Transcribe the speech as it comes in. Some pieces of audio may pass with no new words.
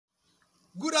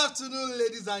Good afternoon,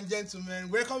 ladies and gentlemen.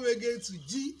 Welcome again to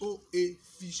G.O.A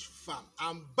Fish Farm.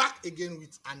 I'm back again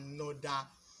with another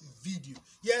video.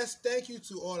 Yes, thank you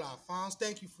to all our fans.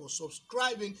 Thank you for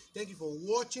subscribing. Thank you for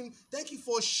watching. Thank you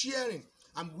for sharing.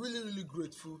 I'm really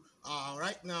grateful.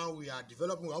 Right now we are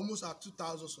developing. We're almost at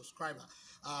 2,000 subscribers.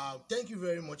 Thank you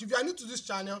very much. If you are new to this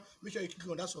channel, make sure you click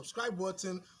on that subscribe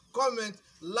button, comment,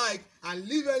 like, and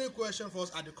leave any question for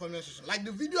us at the comment section. Like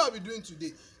the video I'll be doing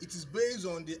today, it is based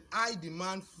on the high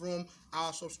demand from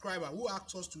our subscriber who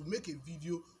asked us to make a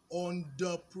video on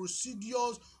the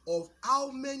procedures of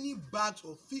how many bags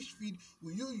of fish feed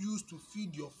will you use to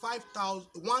feed your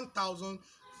 1,000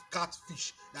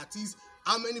 catfish. That is,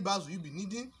 how many bags will you be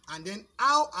needing, and then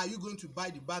how are you going to buy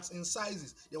the bags in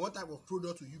sizes, then what type of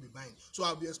product will you be buying. So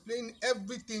I'll be explaining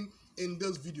everything in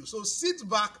this video, so sit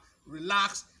back,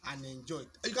 relax, and enjoy.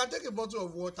 You can take a bottle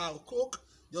of water or Coke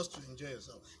just to enjoy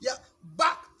yourself. Yeah,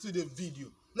 back to the video.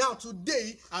 Now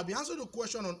today I'll be answering the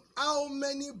question on how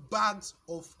many bags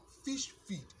of fish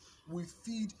feed will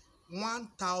feed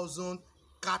 1,000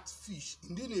 catfish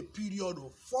in a period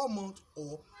of 4 months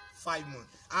or 5 months,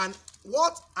 and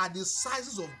what are the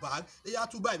sizes of bag that you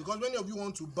have to buy, because many of you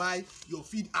want to buy your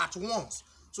feed at once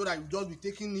so that you just be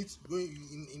taking it going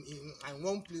in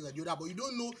one place or the other, but you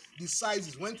don't know the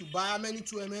sizes, when to buy, how many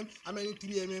 2mm, how many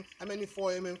 3mm, how many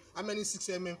 4mm, how many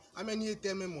 6mm, how many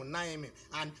 8mm or 9mm,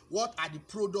 and what are the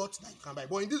products that you can buy.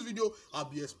 But in this video I'll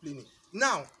be explaining.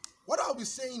 Now what I'll be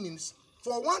saying is,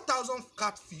 for 1,000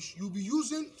 catfish you'll be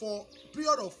using, for a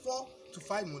period of 4 to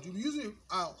 5 months, you'll be using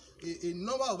a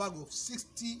number of bag of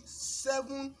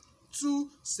 67 to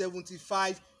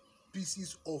 75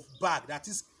 pieces of bag, that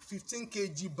is 15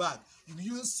 kg bag. You'll be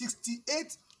using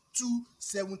 68 to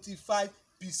 75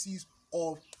 pieces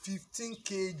of 15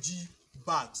 kg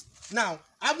bags. Now,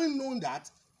 having known that,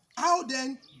 how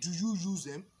then do you use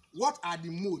them? What are the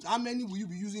modes? How many will you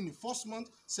be using in the first month,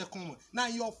 second month? Now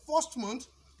in your first month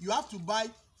you have to buy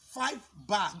 5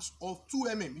 bags of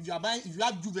 2mm if you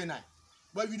have juvenile.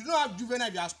 But if you do not have juvenile,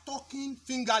 if you are stocking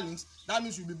fingerlings, that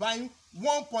means you'll be buying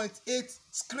 1.8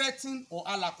 skirting or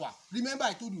alaqua. Remember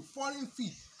I told you, foreign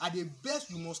feed are the best.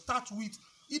 You must start with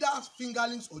either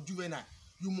fingerlings or juvenile.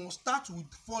 You must start with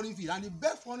foreign feed, and the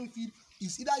best foreign feed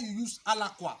is either you use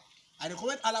alaqua. I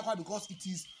recommend alaqua because it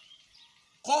is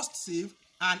cost save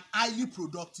and highly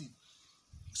productive.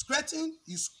 Skirting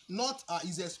is not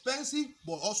is expensive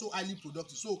but also highly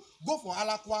productive, so go for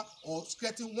alaqua or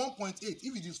skirting 1.8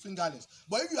 if it is fingerlings.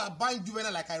 But if you are buying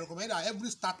juvenile, like I recommend that every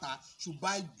starter should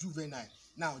buy juvenile.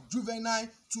 Now juvenile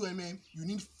 2mm, you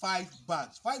need 5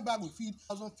 bags. 5 bags will feed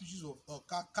 1,000 fishes of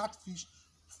catfish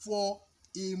for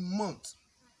a month,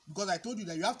 because I told you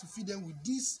that you have to feed them with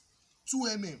this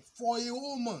 2mm for a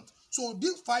whole month. So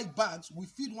these 5 bags will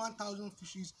feed 1,000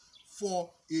 fishes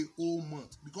for a whole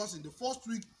month, because in the first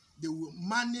week they will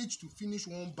manage to finish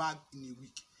 1 bag in a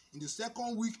week. In the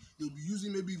second week they will be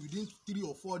using, maybe within 3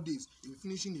 or 4 days they will be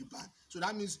finishing a bag. So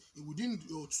that means within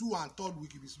your 2 and 3rd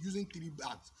week you'll be using 3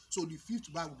 bags. So the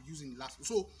 5th bag will be using the last week.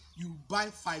 So you buy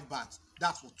 5 bags.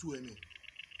 That's for 2mm.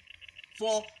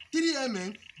 For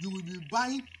 3mm you will be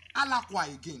buying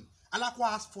alaqua again.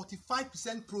 Alaqua has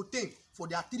 45% protein for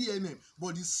their 3mm,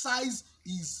 but the size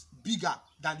is bigger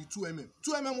than the 2mm.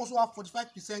 2mm also have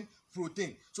 45%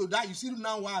 protein. So that you see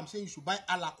now why I'm saying you should buy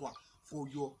alaqua for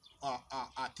your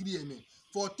 3mm.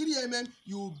 For 3mm,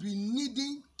 you will be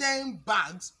needing 10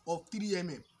 bags of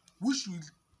 3mm, which will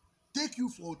take you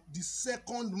for the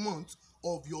second month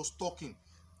of your stocking.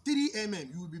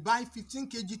 3mm, you will be buying 15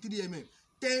 kg 3mm,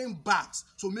 10 bags,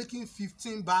 so making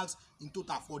 15 bags in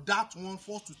total for that one,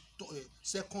 first to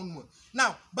second month.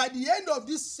 Now by the end of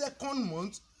this second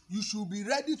month you should be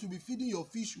ready to be feeding your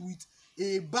fish with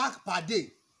a bag per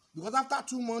day, because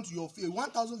after 2 months your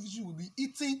 1,000 fishes will be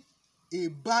eating a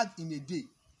bag in a day,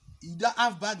 either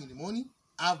half bag in the morning,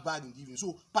 half bag in the evening.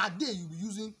 So per day you'll be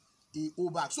using a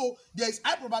whole bag. So there is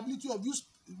high probability of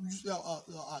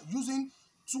using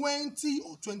 20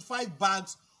 or 25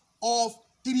 bags of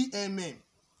 3mm.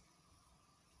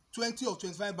 20 or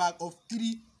 25 bags of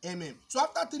 3mm. So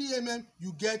after 3mm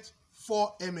you get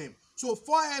 4mm. So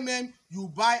 4mm you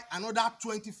buy another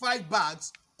 25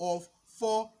 bags of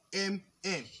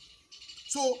 4mm.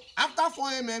 So after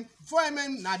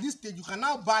 4mm now this stage you can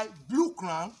now buy blue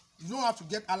crown. You don't have to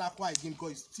get alaqua again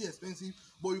because it's too expensive,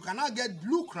 but you can now get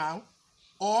blue crown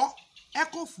or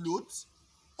eco float,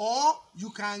 or you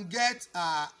can get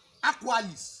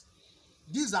aqualis.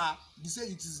 These are the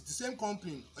same, it is the same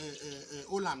company,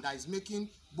 Olam, that is making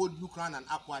both blue crown and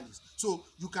aqualis. So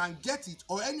you can get it,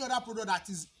 or any other product that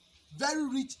is very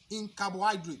rich in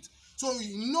carbohydrate. So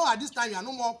you know at this time you are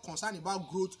no more concerned about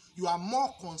growth, you are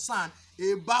more concerned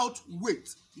about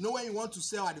weight. You know when you want to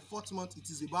sell at the 4th month, it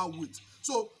is about weight.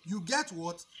 So you get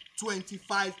what?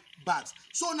 25 bags.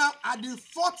 So now at the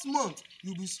 4th month,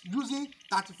 you'll be losing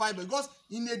 35 bags, because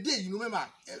in a day, you remember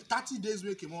 30 days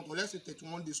make a month, or let's say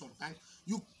 31 days sometimes,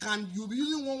 you'll be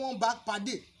using one bag per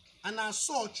day, and as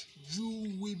such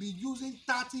you will be using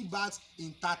 30 bags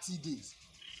in 30 days.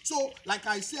 So like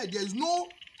I said, there is no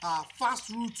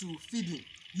fast route to feeding.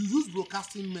 You use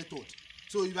broadcasting method.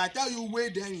 So if I tell you weigh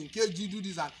them in kg, do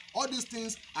this, and all these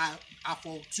things are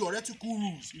for theoretical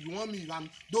rules. If you want me,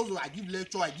 those who I give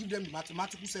lecture, I give them the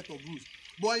mathematical set of rules.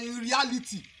 But in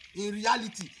reality,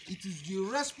 it is the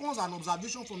response and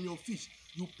observation from your fish.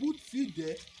 You put feed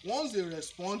there. Once they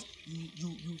respond,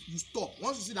 you stop.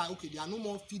 Once you see that okay, they are no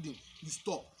more feeding, you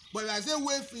stop. But if I say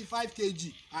weigh 5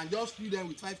 kg and just feed them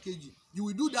with 5 kg, you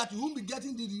will do that. You won't be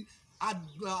getting the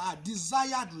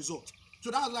desired result.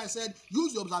 So that's why I said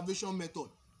use the observation method.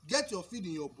 Get your feed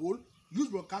in your bowl. Use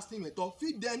broadcasting method.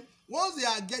 Feed them. Once they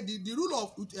are the rule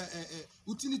of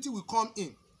utility will come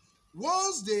in.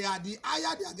 Once the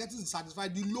higher they are getting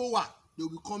satisfied, the lower they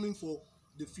will be coming for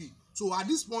the feed. So at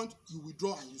this point, you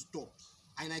withdraw and you stop.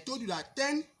 And I told you that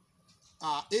 10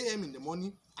 a.m. in the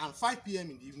morning and 5 p.m.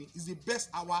 in the evening is the best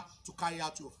hour to carry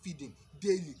out your feeding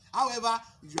daily. However,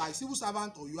 if you are a civil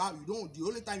servant or the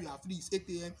only time you are free is 8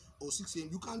 a.m. or 6 a.m.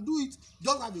 you can do it.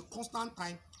 Just have a constant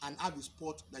time and have a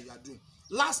spot that you are doing.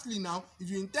 Lastly, now, if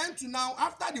you intend to now,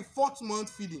 after the 4th month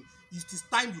feeding, it is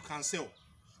time you can sell.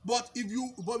 But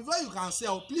before you can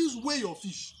sell, please weigh your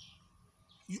fish.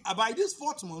 By this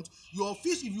 4th month, your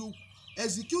fish, if you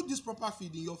execute this proper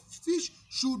feeding, your fish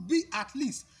should be at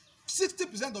least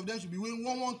 60% of them should be weighing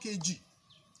 1 kg.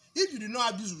 If you do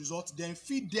not have this result, then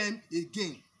feed them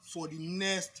again for the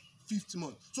next 5th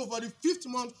month. So for the 5th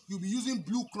month, you'll be using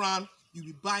Blue Crown. You'll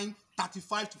be buying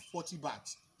 35 to 40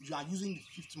 bags. You are using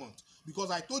the 5th month,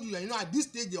 because I told you that at this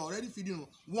stage they're already feeding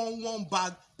one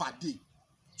bag per day.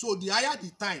 So the higher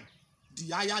the time,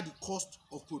 the higher the cost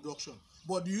of production.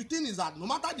 But the thing is that no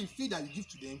matter the feed that you give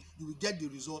to them, you will get the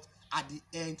result at the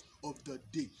end of the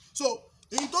day. So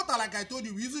in total, like I told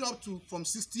you, we're using up to from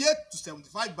 68 to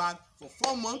 75 bags for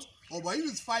 4 months, or but if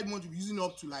it's 5 months, we're using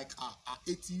up to like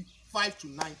 85 to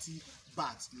 90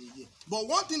 bags in a year. But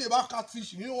one thing about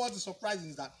catfish, you know what is surprising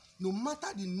is that no matter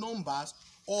the numbers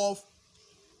of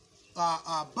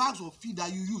bags of feed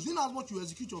that you use, in as much you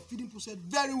execute your feeding process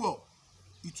very well,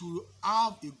 it will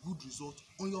have a good result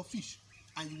on your fish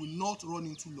and you will not run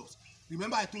into loss.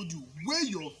 Remember I told you, weigh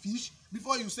your fish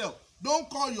before you sell. Don't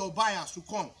call your buyers to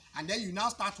come and then you now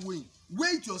start weighing. Weigh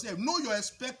it yourself. Know your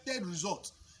expected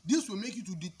result. This will make you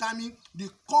to determine the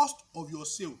cost of your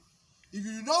sale. If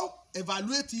you don't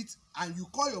evaluate it and you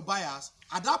call your buyers,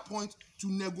 at that point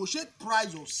to negotiate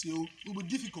price of sale will be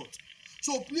difficult.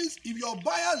 So please, if your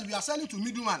buyers, if you are selling to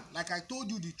middleman, like I told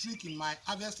you the trick in my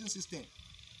harvesting system,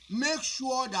 make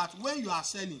sure that when you are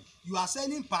selling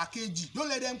per kg. Don't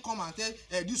let them come and tell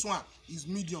this one is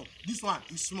medium, this one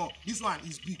is small, this one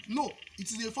is big. No, it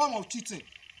is a form of cheating.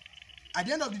 At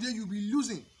the end of the day, you'll be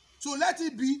losing. So let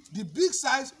it be the big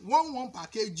size, one per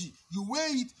kg. You weigh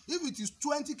it. If it is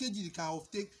 20 kg, you can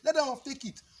offtake. Let them offtake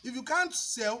it. If you can't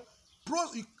sell,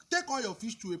 you take all your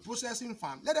fish to a processing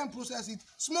farm. Let them process it,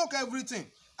 smoke everything,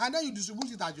 and then you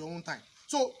distribute it at your own time.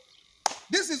 So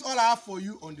this is all I have for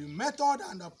you on the method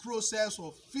and the process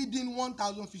of feeding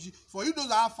 1,000 fishes. For you those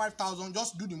that have 5,000,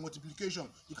 just do the multiplication.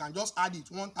 You can just add it,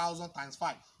 1,000 times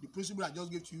 5. The principle I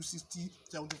just gave to you,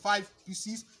 75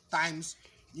 pieces times,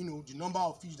 the number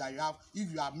of fish that you have.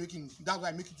 If you are making, that's why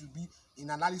I make it to be in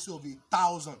analysis of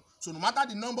 1,000. So no matter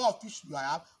the number of fish you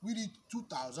have, we need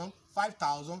 2,000,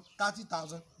 5,000,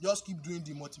 30,000. Just keep doing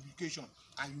the multiplication,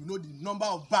 and you know the number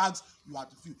of bags you have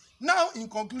to feed. Now, in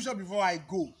conclusion, before I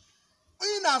go,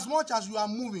 in as much as you are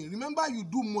moving, remember you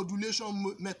do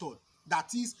modulation method. That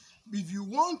is, if you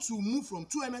want to move from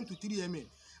 2 mm to 3 mm,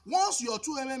 once your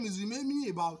 2 mm is remaining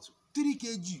about 3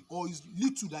 kg or is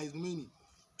little that is remaining,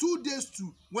 2 days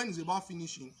to when it's about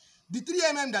finishing, the 3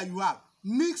 mm that you have,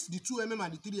 mix the 2 mm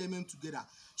and the 3 mm together,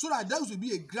 so that there will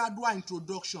be a gradual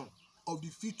introduction of the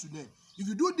feed to them. If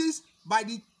you do this, by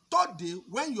the 3rd day,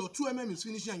 when your 2 mm is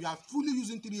finishing and you are fully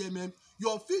using 3 mm,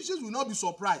 your fishes will not be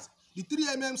surprised. The 3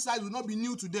 mm size will not be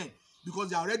new to them, because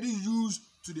they are already used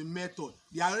to the method.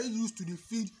 They are already used to the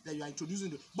feed that you are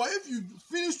introducing. But if you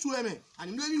finish 2 mm and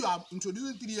immediately you are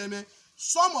introducing 3 mm,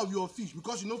 some of your fish,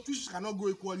 because fish cannot grow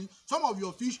equally, some of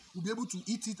your fish will be able to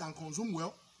eat it and consume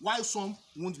well, while some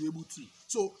won't be able to.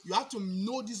 So you have to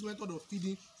know this method of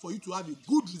feeding for you to have a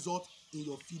good result in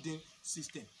your feeding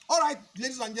system. All right,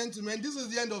 ladies and gentlemen, this is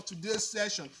the end of today's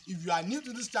session. If you are new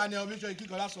to this channel, make sure you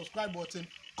click on that subscribe button,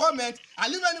 comment,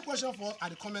 and leave any question for us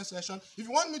at the comment section. If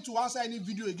you want me to answer any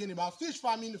video again about fish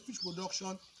farming, fish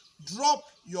production, drop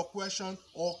your question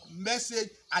or message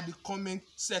at the comment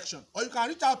section, or you can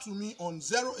reach out to me on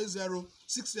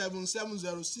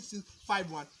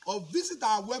 08067706651 or visit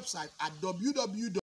our website at www